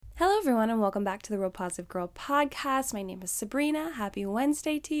everyone, and welcome back to the Real Positive Girl podcast. My name is Sabrina. Happy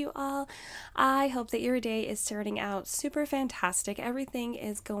Wednesday to you all. I hope that your day is starting out super fantastic. Everything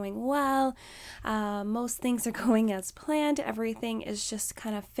is going well. Most things are going as planned. Everything is just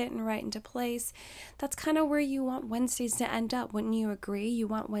kind of fitting right into place. That's kind of where you want Wednesdays to end up. Wouldn't you agree? You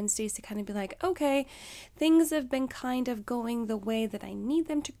want Wednesdays to kind of be like, okay, things have been kind of going the way that I need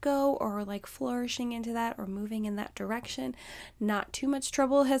them to go, or like flourishing into that or moving in that direction. Not too much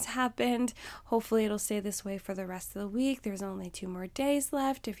trouble has happened. Hopefully it'll stay this way for the rest of the week. There's only 2 more days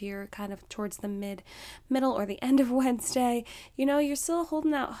left. If you're kind of towards the middle or the end of Wednesday, you're still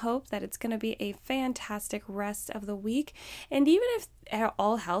holding out hope that it's going to be a fantastic rest of the week. And even if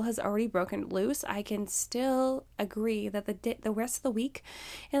all hell has already broken loose, I can still agree that the rest of the week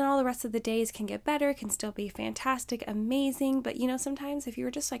and all the rest of the days can get better, can still be fantastic, amazing. But sometimes if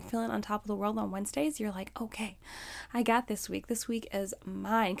you're just like feeling on top of the world on Wednesdays, you're like, okay, I got this week. This week is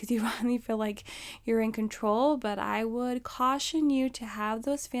mine, because you finally feel like you're in control. But I would caution you to have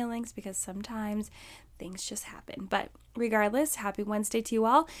those feelings, because sometimes things just happen. But regardless, happy Wednesday to you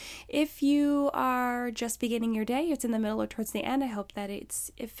all. If you are just beginning your day, it's in the middle or towards the end, I hope that it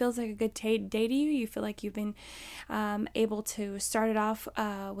feels like a good day to you. You feel like you've been able to start it off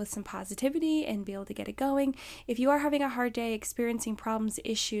with some positivity and be able to get it going. If you are having a hard day, experiencing problems,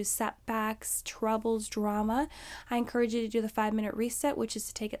 issues, setbacks, troubles, drama, I encourage you to do the 5-minute reset, which is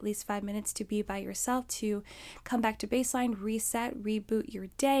to take at least 5 minutes to be by yourself, to come back to baseline, reset, reboot your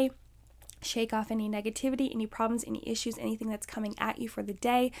day. Shake off any negativity, any problems, any issues, anything that's coming at you for the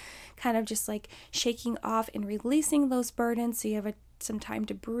day. Kind of just like shaking off and releasing those burdens so you have some time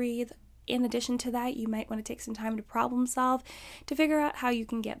to breathe. In addition to that, you might want to take some time to problem solve, to figure out how you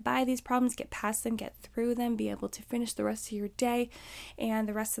can get by these problems, get past them, get through them, be able to finish the rest of your day and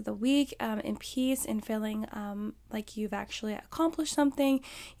the rest of the week in peace and feeling like you've actually accomplished something.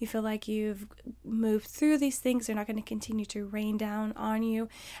 You feel like you've moved through these things. They're not going to continue to rain down on you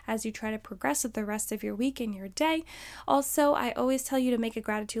as you try to progress with the rest of your week and your day. Also, I always tell you to make a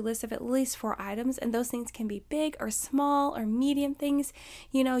gratitude list of at least 4 items, and those things can be big or small or medium things.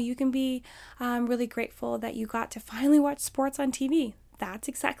 You can be really grateful that you got to finally watch sports on TV. That's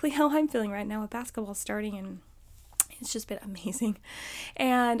exactly how I'm feeling right now with basketball starting, and it's just been amazing.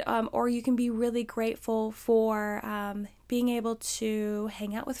 And or you can be really grateful for being able to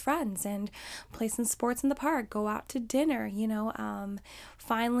hang out with friends and play some sports in the park, go out to dinner,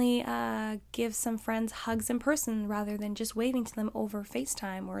 finally give some friends hugs in person rather than just waving to them over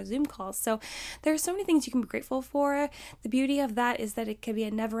FaceTime or Zoom calls. So there are so many things you can be grateful for. The beauty of that is that it can be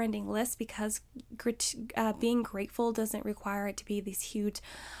a never-ending list, because being grateful doesn't require it to be these huge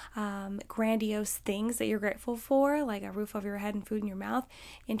grandiose things that you're grateful for, like a roof over your head and food in your mouth.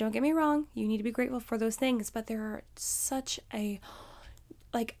 And don't get me wrong, you need to be grateful for those things, but there are such a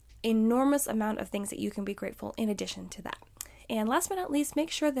enormous amount of things that you can be grateful in addition to that. And last but not least, make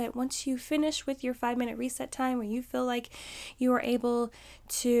sure that once you finish with your 5-minute reset time, where you feel like you are able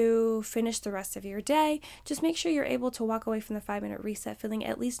to finish the rest of your day, just make sure you're able to walk away from the 5-minute reset feeling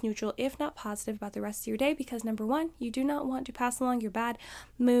at least neutral, if not positive, about the rest of your day. Because number one, you do not want to pass along your bad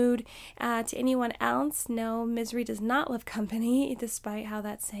mood to anyone else. No, misery does not love company, despite how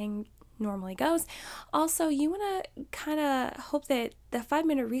that saying normally goes. Also, you want to kind of hope that the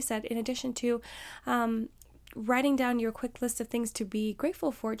 5-minute reset, in addition to writing down your quick list of things to be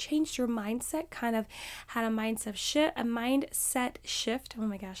grateful for, changed your mindset, kind of had a mindset shift. Oh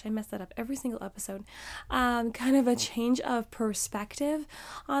my gosh, I mess that up every single episode. Kind of a change of perspective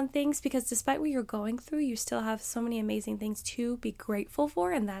on things, because despite what you're going through, you still have so many amazing things to be grateful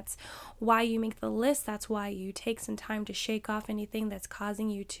for, and that's why you make the list. That's why you take some time to shake off anything that's causing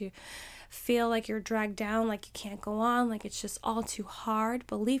you to feel like you're dragged down, like you can't go on, like it's just all too hard.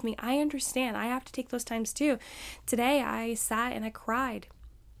 Believe me, I understand. I have to take those times too. Today I sat and I cried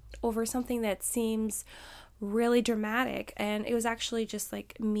over something that seems really dramatic, and it was actually just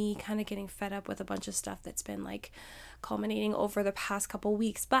like me kind of getting fed up with a bunch of stuff that's been like culminating over the past couple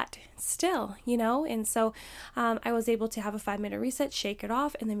weeks, but still, and so I was able to have a 5-minute reset, shake it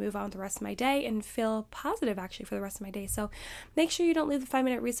off, and then move on with the rest of my day and feel positive actually for the rest of my day. So make sure you don't leave the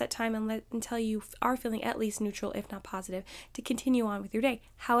 5-minute reset time until you are feeling at least neutral, if not positive, to continue on with your day.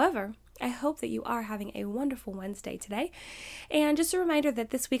 However, I hope that you are having a wonderful Wednesday today. And just a reminder that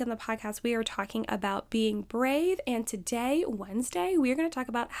this week on the podcast, we are talking about being brave. And today, Wednesday, we are going to talk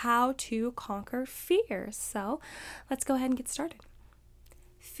about how to conquer fear. So let's go ahead and get started.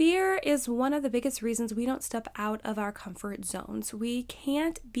 Fear is one of the biggest reasons we don't step out of our comfort zones. We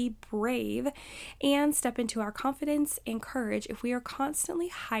can't be brave and step into our confidence and courage if we are constantly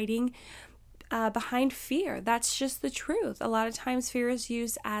hiding behind fear. That's just the truth. A lot of times fear is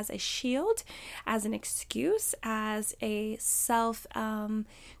used as a shield, as an excuse, as a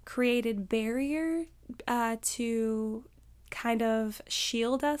self-created barrier to kind of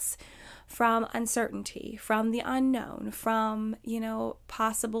shield us from uncertainty, from the unknown, from,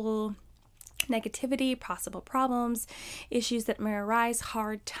 possible negativity, possible problems, issues that may arise,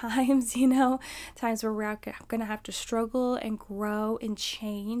 hard times, times where we're going to have to struggle and grow and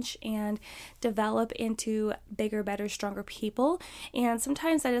change and develop into bigger, better, stronger people. And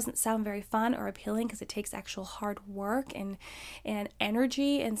sometimes that doesn't sound very fun or appealing because it takes actual hard work and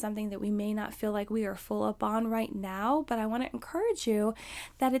energy, and something that we may not feel like we are full up on right now. But I want to encourage you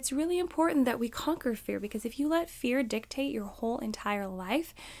that it's really important that we conquer fear, because if you let fear dictate your whole entire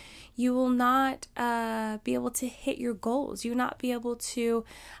life, you will not be able to hit your goals. You will not be able to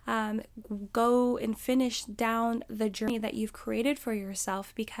go and finish down the journey that you've created for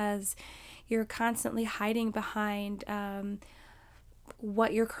yourself, because you're constantly hiding behind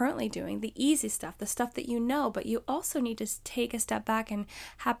what you're currently doing, the easy stuff, the stuff that you know. But you also need to take a step back and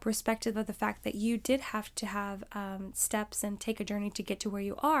have perspective of the fact that you did have to have steps and take a journey to get to where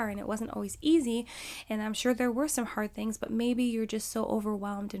you are, and it wasn't always easy, and I'm sure there were some hard things, but maybe you're just so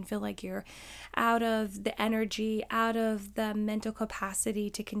overwhelmed and feel like you're out of the energy, out of the mental capacity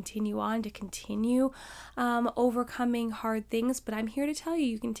to continue overcoming hard things. But I'm here to tell you,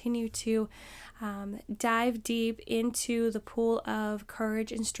 you continue to dive deep into the pool of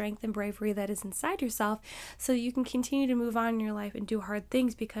courage and strength and bravery that is inside yourself, so you can continue to move on in your life and do hard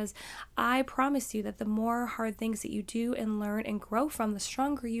things, because I promise you that the more hard things that you do and learn and grow from, the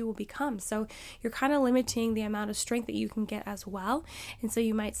stronger you will become. So you're kind of limiting the amount of strength that you can get as well. And so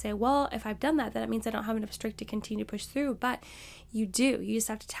you might say, well, if I've done that, then it means I don't have enough strength to continue to push through. But you do. You just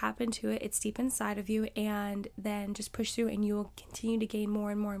have to tap into it. It's deep inside of you, and then just push through, and you will continue to gain more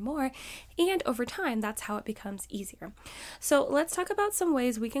and more and more. And over time, that's how it becomes easier. So let's talk about some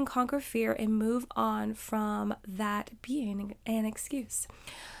ways we can conquer fear and move on from that being an excuse.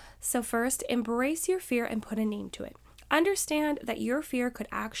 So first, embrace your fear and put a name to it. Understand that your fear could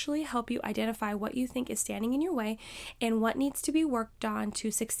actually help you identify what you think is standing in your way and what needs to be worked on to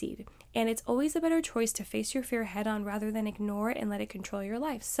succeed. And it's always a better choice to face your fear head on rather than ignore it and let it control your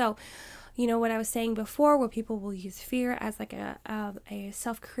life. So, what I was saying before, where people will use fear as like a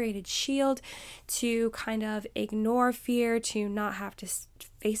self-created shield to kind of ignore fear, to not have to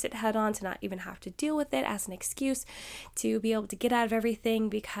face it head on, to not even have to deal with it, as an excuse to be able to get out of everything,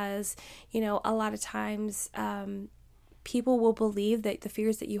 because, a lot of times, people will believe that the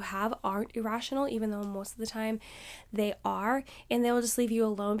fears that you have aren't irrational, even though most of the time they are, and they will just leave you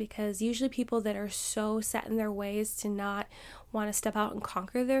alone, because usually people that are so set in their ways to not want to step out and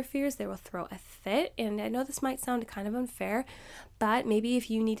conquer their fears, they will throw a fit. And I know this might sound kind of unfair, but maybe if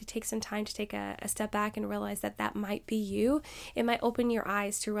you need to take some time to take a step back and realize that that might be you, it might open your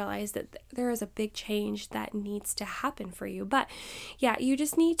eyes to realize that there is a big change that needs to happen for you. But yeah, you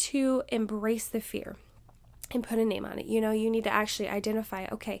just need to embrace the fear and put a name on it. You need to actually identify,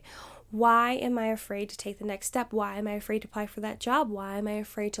 okay, why am I afraid to take the next step? Why am I afraid to apply for that job? Why am I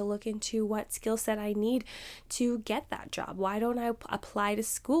afraid to look into what skill set I need to get that job? Why don't I apply to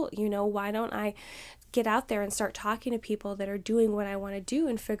school? Why don't I get out there and start talking to people that are doing what I want to do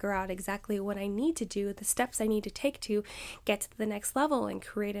and figure out exactly what I need to do, the steps I need to take to get to the next level, and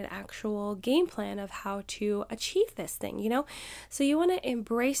create an actual game plan of how to achieve this thing, So you want to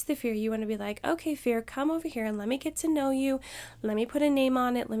embrace the fear. You want to be like, okay, fear, come over here and let me get to know you. Let me put a name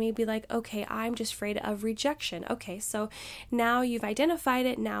on it. Let me be like, okay, I'm just afraid of rejection. Okay, so now you've identified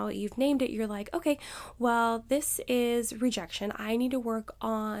it. Now you've named it. You're like, okay, well, this is rejection. I need to work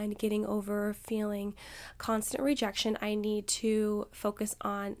on getting over feeling constant rejection. I need to focus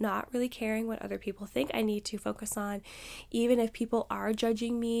on not really caring what other people think. I need to focus on, even if people are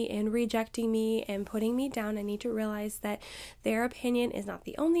judging me and rejecting me and putting me down, I need to realize that their opinion is not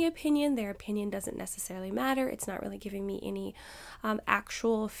the only opinion. Their opinion doesn't necessarily matter. It's not really giving me any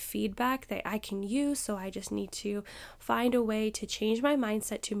actual feedback that I can use. So I just need to find a way to change my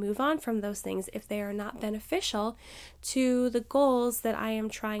mindset to move on from those things if they are not beneficial to the goals that I am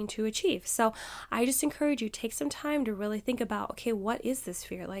trying to achieve. So I just encourage you, take some time to really think about, okay, what is this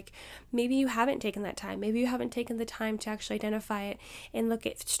fear? Like, maybe you haven't taken that time. Maybe you haven't taken the time to actually identify it and look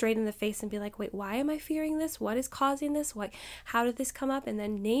it straight in the face and be like, wait, why am I fearing this? What is causing this? How did this come up? And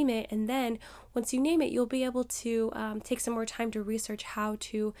then name it. And then once you name it, you'll be able to take some more time to research how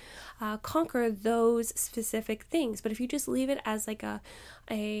to conquer those specific things. But if you just leave it as like a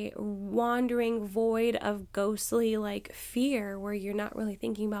wandering void of ghostly like fear where you're not really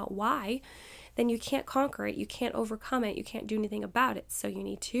thinking about why, then you can't conquer it, you can't overcome it, you can't do anything about it. So you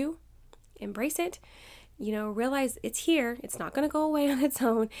need to embrace it, realize it's here, it's not going to go away on its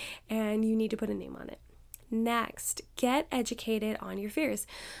own, and you need to put a name on it. Next, get educated on your fears.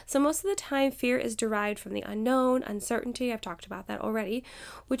 So most of the time, fear is derived from the unknown, uncertainty. I've talked about that already,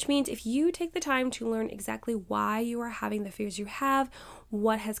 which means if you take the time to learn exactly why you are having the fears you have,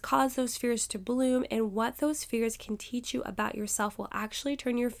 what has caused those fears to bloom, and what those fears can teach you about yourself will actually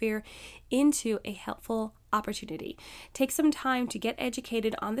turn your fear into a helpful opportunity. Take some time to get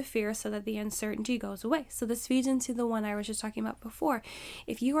educated on the fear so that the uncertainty goes away. So this feeds into the one I was just talking about before.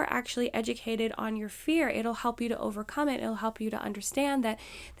 If you are actually educated on your fear, it'll help you to overcome it. It'll help you to understand that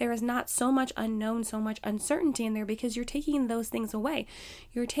there is not so much unknown, so much uncertainty in there because you're taking those things away.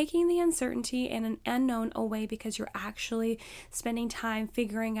 You're taking the uncertainty and an unknown away because you're actually spending time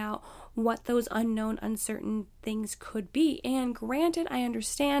figuring out what those unknown, uncertain things could be. And granted, I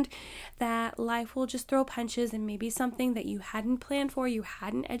understand that life will just throw punches and maybe something that you hadn't planned for, you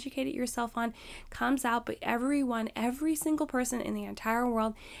hadn't educated yourself on, comes out, but every single person in the entire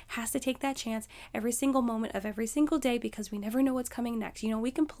world has to take that chance every single moment of every single day because we never know what's coming next.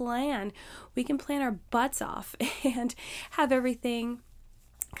 We can plan our butts off and have everything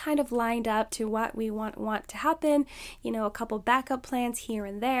kind of lined up to what we want to happen, a couple backup plans here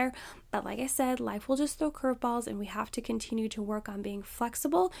and there. But like I said, life will just throw curveballs, and we have to continue to work on being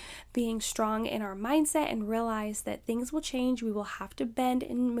flexible, being strong in our mindset, and realize that things will change. We will have to bend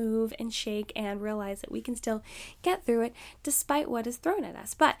and move and shake and realize that we can still get through it despite what is thrown at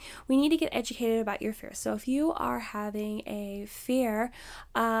us. But we need to get educated about your fears. So if you are having a fear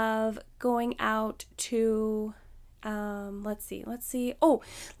of going out to let's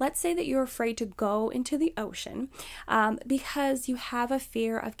say that you're afraid to go into the ocean because you have a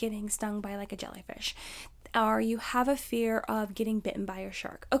fear of getting stung by like a jellyfish, or you have a fear of getting bitten by a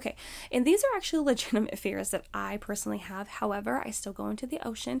shark. Okay, and these are actually legitimate fears that I personally have. However, I still go into the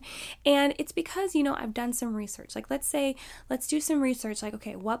ocean, and it's because, I've done some research. Like, let's do some research, like,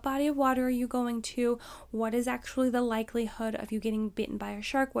 okay, what body of water are you going to? What is actually the likelihood of you getting bitten by a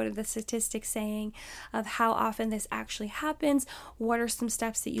shark? What are the statistics saying of how often this actually happens? What are some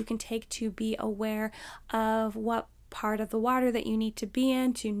steps that you can take to be aware of what part of the water that you need to be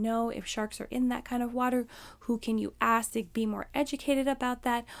in to know if sharks are in that kind of water? Who can you ask to be more educated about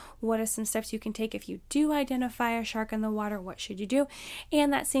that? What are some steps you can take if you do identify a shark in the water? What should you do?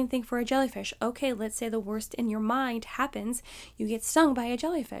 And that same thing for a jellyfish. Okay, let's say the worst in your mind happens, you get stung by a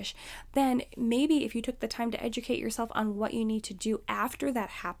jellyfish. Then maybe if you took the time to educate yourself on what you need to do after that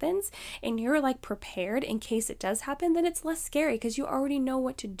happens, and you're like prepared in case it does happen, then it's less scary because you already know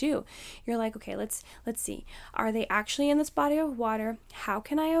what to do. You're like, okay, let's see. Are they actually in this body of water? How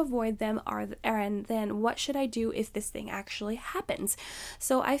can I avoid them? And then what should I do if this thing actually happens?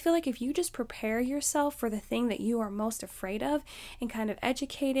 So I feel like if you just prepare yourself for the thing that you are most afraid of and kind of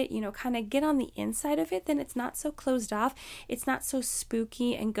educate it, kind of get on the inside of it, then it's not so closed off. It's not so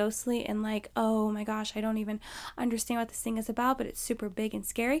spooky and ghostly and like, oh my gosh, I don't even understand what this thing is about, but it's super big and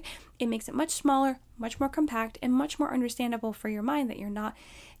scary. It makes it much smaller, much more compact, and much more understandable for your mind that you're not,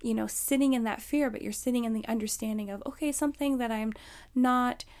 sitting in that fear, but you're sitting in the understanding of, okay, something that I'm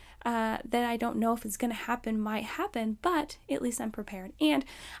not, that I don't know if it's going to happen might happen, but at least I'm prepared. And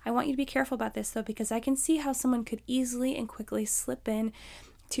I want you to be careful about this though, because I can see how someone could easily and quickly slip in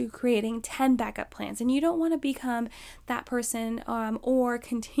to creating 10 backup plans, and you don't want to become that person or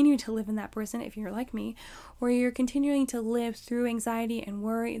continue to live in that person if you're like me, where you're continuing to live through anxiety and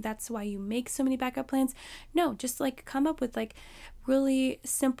worry. That's why you make so many backup plans. No, just like come up with like really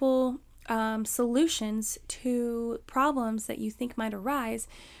simple solutions to problems that you think might arise.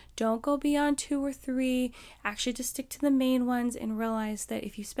 Don't go beyond 2 or 3. Actually, just stick to the main ones and realize that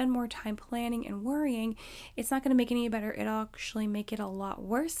if you spend more time planning and worrying, it's not going to make it any better. It'll actually make it a lot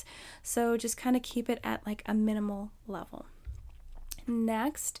worse. So just kind of keep it at like a minimal level.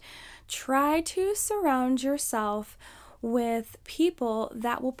 Next, try to surround yourself with people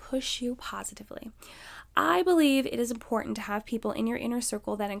that will push you positively. I believe it is important to have people in your inner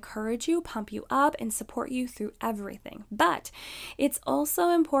circle that encourage you, pump you up, and support you through everything. But it's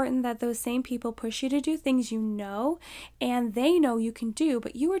also important that those same people push you to do things you know and they know you can do,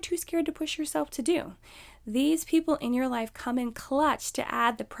 but you are too scared to push yourself to do. These people in your life come in clutch to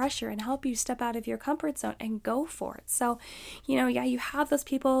add the pressure and help you step out of your comfort zone and go for it. So, you have those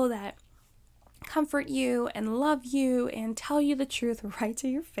people that comfort you and love you and tell you the truth right to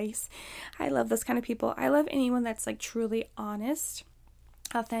your face. I love those kind of people. I love anyone that's like truly honest,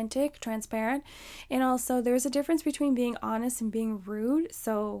 authentic, transparent. And also there's a difference between being honest and being rude.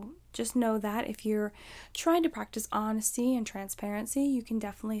 So just know that if you're trying to practice honesty and transparency, you can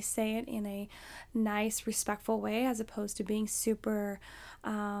definitely say it in a nice, respectful way as opposed to being super,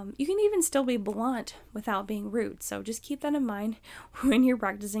 you can even still be blunt without being rude. So just keep that in mind when you're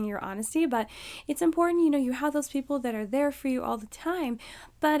practicing your honesty. But it's important, you have those people that are there for you all the time,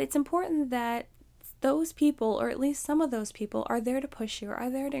 but it's important that those people, or at least some of those people, are there to push you,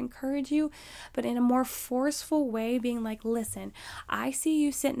 are there to encourage you, but in a more forceful way, being like, listen, I see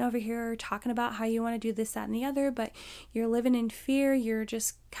you sitting over here talking about how you want to do this, that, and the other, but you're living in fear, you're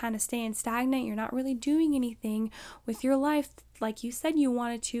just kind of staying stagnant, you're not really doing anything with your life like you said you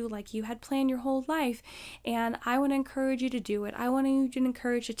wanted to, like you had planned your whole life, and I want to encourage you to do it. I want you to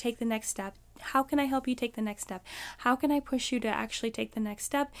encourage you to take the next step. How can I help you take the next step? How can I push you to actually take the next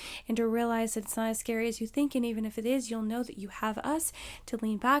step and to realize that it's not as scary as you think? And even if it is, you'll know that you have us to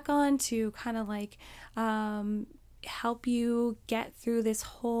lean back on, to kind of like help you get through this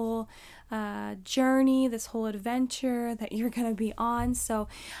whole journey, this whole adventure that you're going to be on. So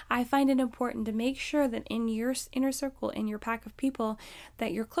I find it important to make sure that in your inner circle, in your pack of people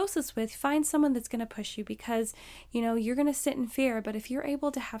that you're closest with, find someone that's going to push you, because you're going to sit in fear. But if you're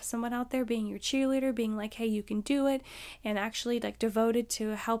able to have someone out there being your cheerleader, being like, hey, you can do it, and actually like devoted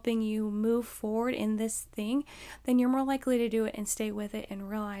to helping you move forward in this thing, then you're more likely to do it and stay with it and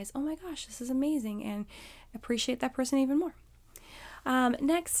realize, oh my gosh, this is amazing, and appreciate that person even more.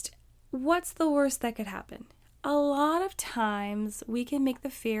 Next, what's the worst that could happen? A lot of times we can make the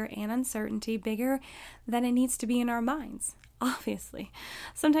fear and uncertainty bigger than it needs to be in our minds. Obviously.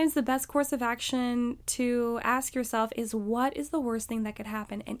 Sometimes the best course of action to ask yourself is, what is the worst thing that could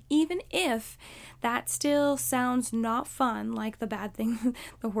happen? And even if that still sounds not fun, like the bad thing,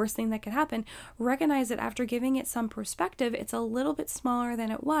 the worst thing that could happen, recognize that after giving it some perspective, it's a little bit smaller than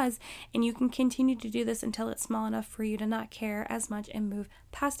it was, and you can continue to do this until it's small enough for you to not care as much and move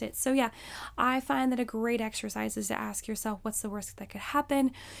past it. So yeah, I find that a great exercise is to ask yourself, what's the worst that could happen?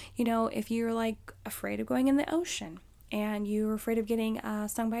 If you're like afraid of going in the ocean, and you're afraid of getting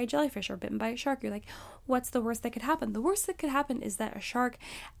stung by a jellyfish or bitten by a shark, you're like, what's the worst that could happen? The worst that could happen is that a shark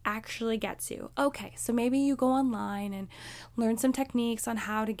actually gets you. Okay, so maybe you go online and learn some techniques on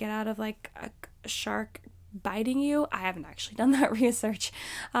how to get out of like a shark biting you. I haven't actually done that research,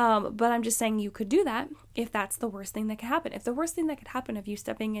 but I'm just saying you could do that if that's the worst thing that could happen. If the worst thing that could happen of you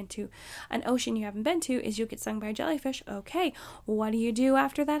stepping into an ocean you haven't been to is you get stung by a jellyfish, okay, what do you do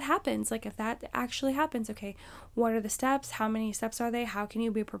after that happens? Like if that actually happens, okay, what are the steps? How many steps are they? How can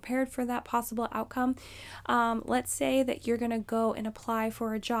you be prepared for that possible outcome? Let's say that you're going to go and apply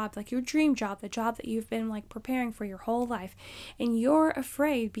for a job, like your dream job, the job that you've been like preparing for your whole life, and you're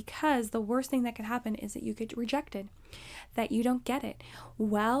afraid because the worst thing that could happen is that you get rejected, that you don't get it.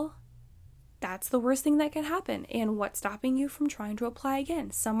 Well, that's the worst thing that can happen. And what's stopping you from trying to apply again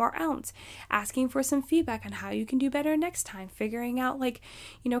somewhere else? Asking for some feedback on how you can do better next time. Figuring out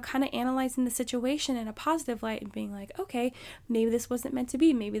kind of analyzing the situation in a positive light and being like, okay, maybe this wasn't meant to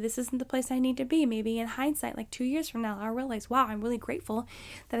be. Maybe this isn't the place I need to be. Maybe in hindsight, like 2 years from now, I'll realize, wow, I'm really grateful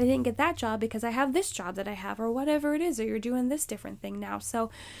that I didn't get that job because I have this job that I have, or whatever it is, or you're doing this different thing now. So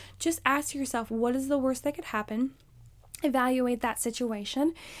just ask yourself, what is the worst that could happen? Evaluate that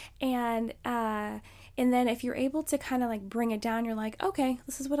situation, and then if you're able to kind of like bring it down, you're like, okay,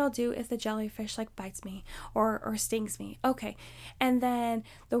 this is what I'll do if the jellyfish like bites me or stings me. Okay. And then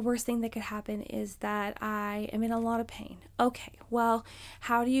the worst thing that could happen is that I am in a lot of pain. Okay. Well,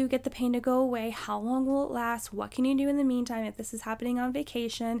 how do you get the pain to go away? How long will it last? What can you do in the meantime if this is happening on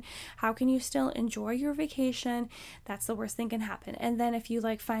vacation? How can you still enjoy your vacation? That's the worst thing can happen. And then if you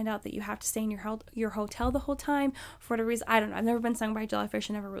like find out that you have to stay in your hotel the whole time for whatever reason, I don't know. I've never been stung by a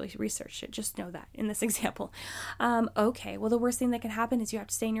jellyfish. I never really researched it. Just know that in this example. Okay, well, the worst thing that can happen is you have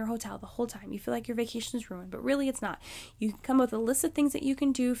to stay in your hotel the whole time. You feel like your vacation is ruined, but really it's not. You can come up with a list of things that you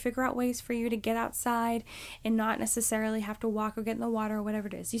can do, figure out ways for you to get outside and not necessarily have to walk or get in the water or whatever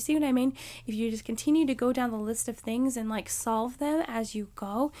it is. You see what I mean? If you just continue to go down the list of things and like solve them as you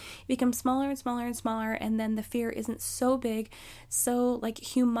go, it becomes smaller and smaller and smaller, and then the fear isn't so big, so like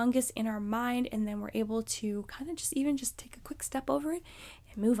humongous in our mind, and then we're able to kind of just take a quick step over it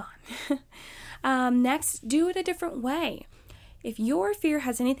and move on. Next, do it a different way. If your fear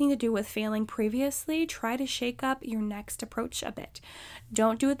has anything to do with failing previously, try to shake up your next approach a bit.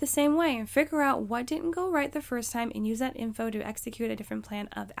 Don't do it the same way, and figure out what didn't go right the first time and use that info to execute a different plan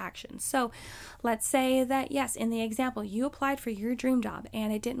of action. So let's say that, yes, in the example, you applied for your dream job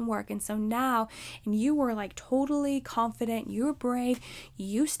and it didn't work. And so now, and you were like totally confident, you were brave,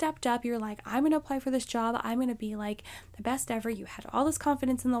 you stepped up, you're like, I'm going to apply for this job. I'm going to be like the best ever. You had all this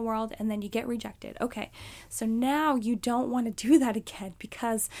confidence in the world, and then you get rejected. Okay, so now you don't want to do do that again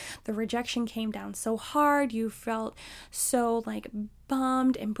because the rejection came down so hard. You felt so like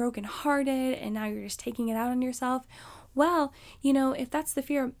bummed and brokenhearted, and now you're just taking it out on yourself. Well, if that's the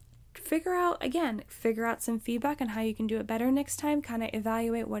fear, figure out some feedback on how you can do it better next time. Kind of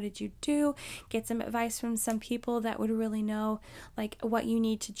evaluate, what did you do, get some advice from some people that would really know like what you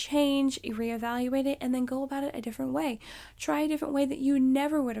need to change, reevaluate it, and then go about it a different way. Try a different way that you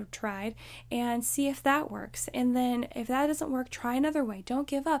never would have tried and see if that works. And then if that doesn't work, try another way. Don't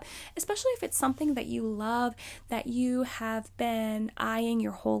give up, especially if it's something that you love, that you have been eyeing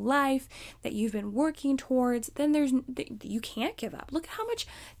your whole life, that you've been working towards. Then you can't give up. Look at how much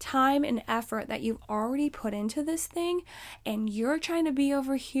time and effort that you've already put into this thing, and you're trying to be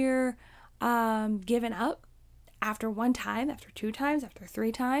over here giving up after one time, after two times, after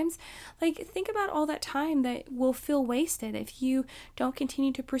three times. Like, think about all that time that will feel wasted if you don't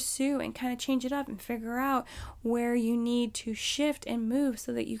continue to pursue and kind of change it up and figure out where you need to shift and move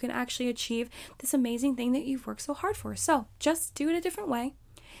so that you can actually achieve this amazing thing that you've worked so hard for. So just do it a different way,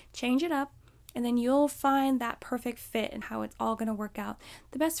 change it up, and then you'll find that perfect fit and how it's all going to work out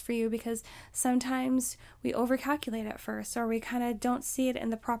the best for you, because sometimes we overcalculate at first, or we kind of don't see it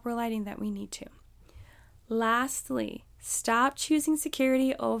in the proper lighting that we need to. Lastly, stop choosing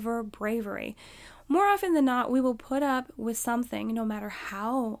security over bravery. More often than not, we will put up with something, no matter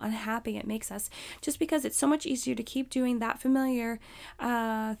how unhappy it makes us, just because it's so much easier to keep doing that familiar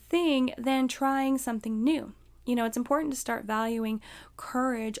thing than trying something new. It's important to start valuing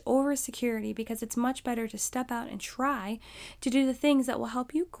courage over security, because it's much better to step out and try to do the things that will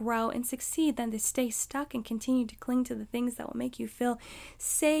help you grow and succeed than to stay stuck and continue to cling to the things that will make you feel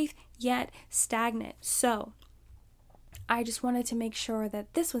safe yet stagnant. So I just wanted to make sure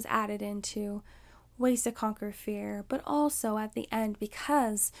that this was added into Ways to Conquer Fear, but also at the end,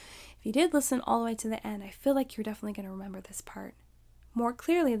 because if you did listen all the way to the end, I feel like you're definitely going to remember this part more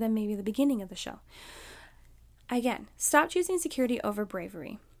clearly than maybe the beginning of the show. Again, stop choosing security over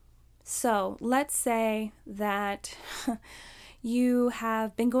bravery. So let's say that you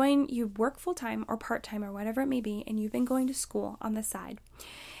work full-time or part-time or whatever it may be, and you've been going to school on the side.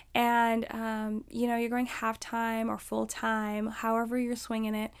 And, you're going half-time or full-time, however you're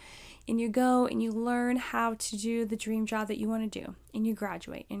swinging it, and you go and you learn how to do the dream job that you want to do, and you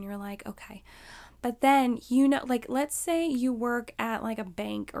graduate, and you're like, okay. But then, let's say you work at like a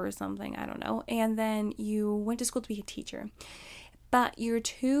bank or something, I don't know, and then you went to school to be a teacher, but you're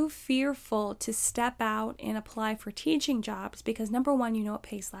too fearful to step out and apply for teaching jobs because, number one, it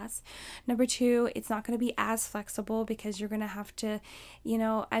pays less. Number two, it's not going to be as flexible because you're going to have to,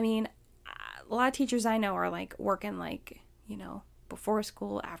 a lot of teachers I know are like working before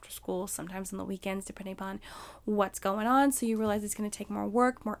school, after school, sometimes on the weekends, depending upon what's going on. So you realize it's going to take more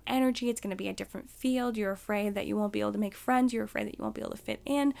work, more energy. It's going to be a different field. You're afraid that you won't be able to make friends. You're afraid that you won't be able to fit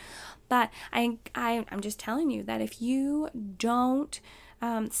in. But I'm just telling you that if you don't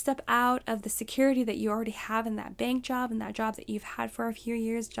step out of the security that you already have in that bank job and that job that you've had for a few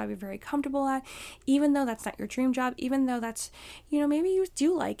years, job you're very comfortable at, even though that's not your dream job, even though that's, maybe you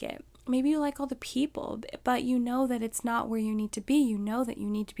do like it. Maybe you like all the people, but you know that it's not where you need to be. You know that you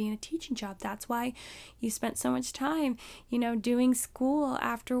need to be in a teaching job. That's why you spent so much time, doing school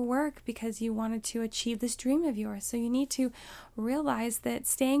after work, because you wanted to achieve this dream of yours. So you need to realize that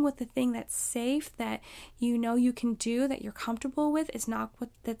staying with the thing that's safe, that you can do, that you're comfortable with, is not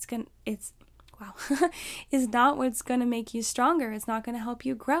is not what's going to make you stronger. It's not going to help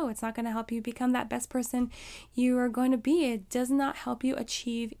you grow. It's not going to help you become that best person you are going to be. It does not help you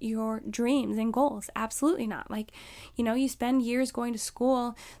achieve your dreams and goals. Absolutely not. You spend years going to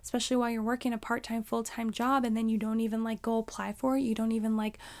school, especially while you're working a part-time, full-time job, and then you don't even go apply for it. You don't even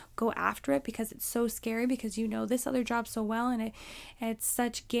go after it because it's so scary, because this other job so well, and it's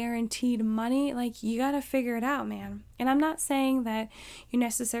such guaranteed money. You got to figure it out, man. And I'm not saying that you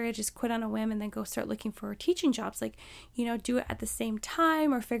necessarily just quit on a whim and then go start looking for teaching jobs. Do it at the same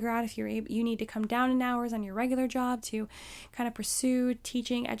time, or figure out if you need to come down in hours on your regular job to kind of pursue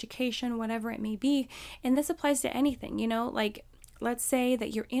teaching, education, whatever it may be. And this applies to anything, let's say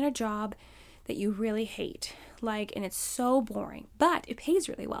that you're in a job that you really hate, and it's so boring, but it pays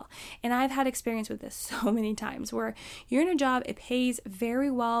really well. And I've had experience with this so many times, where you're in a job, it pays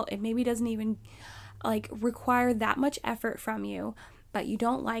very well, it maybe doesn't even require that much effort from you, but you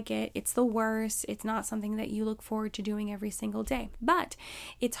don't like it. It's the worst. It's not something that you look forward to doing every single day. But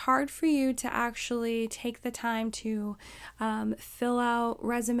it's hard for you to actually take the time to fill out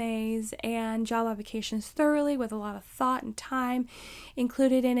resumes and job applications thoroughly with a lot of thought and time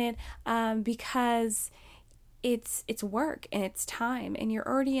included in it, because it's work and it's time, and you're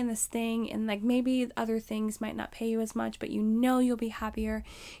already in this thing, and like maybe other things might not pay you as much, but you know you'll be happier,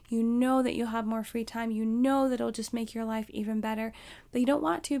 you know that you'll have more free time, you know that it'll just make your life even better, but you don't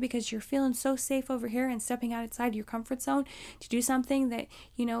want to because you're feeling so safe over here and stepping outside your comfort zone to do something that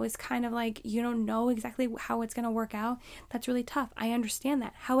you know is kind of like you don't know exactly how it's going to work out. That's really tough. I understand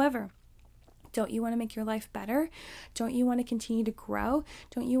that. However, don't you want to make your life better? Don't you want to continue to grow?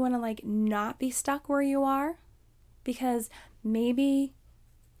 Don't you want to like not be stuck where you are? Because maybe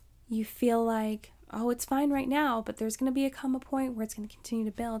you feel like, oh, it's fine right now, but there's going to come a point where it's going to continue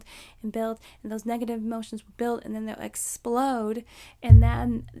to build, and those negative emotions will build, and then they'll explode, and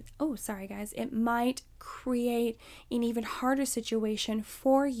then, oh, sorry guys, it might create an even harder situation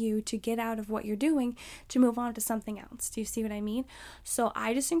for you to get out of what you're doing to move on to something else. Do you see what I mean? So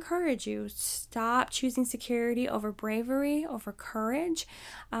I just encourage you, stop choosing security over bravery, over courage.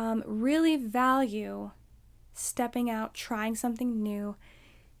 Really value stepping out, trying something new,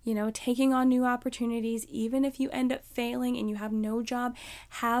 you know, taking on new opportunities. Even if you end up failing and you have no job,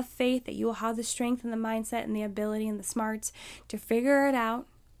 have faith that you will have the strength and the mindset and the ability and the smarts to figure it out,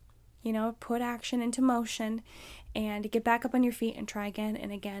 you know, put action into motion and get back up on your feet and try again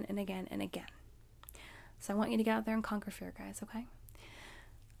and again and again and again. So I want you to get out there and conquer fear, guys, okay?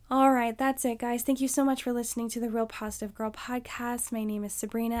 All right, that's it, guys. Thank you so much for listening to the Real Positive Girl podcast. My name is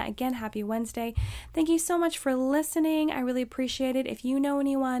Sabrina. Again, happy Wednesday. Thank you so much for listening. I really appreciate it. If you know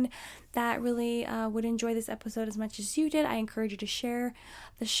anyone that really would enjoy this episode as much as you did, I encourage you to share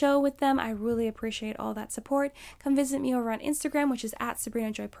the show with them. I really appreciate all that support. Come visit me over on Instagram, which is at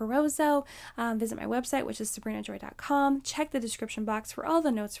Sabrina Joy Perozzo. Visit my website, which is sabrinajoy.com. Check the description box for all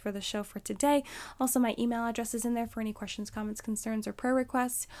the notes for the show for today. Also, my email address is in there for any questions, comments, concerns, or prayer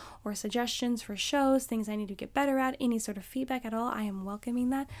requests, or suggestions for shows, things I need to get better at, any sort of feedback at all. I am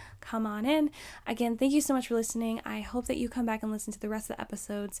welcoming that. Come on in. Again, thank you so much for listening. I hope that you come back and listen to the rest of the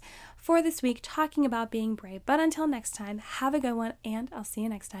episodes for this week talking about being brave. But until next time, have a good one, and I'll see you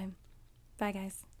next time. Bye, guys.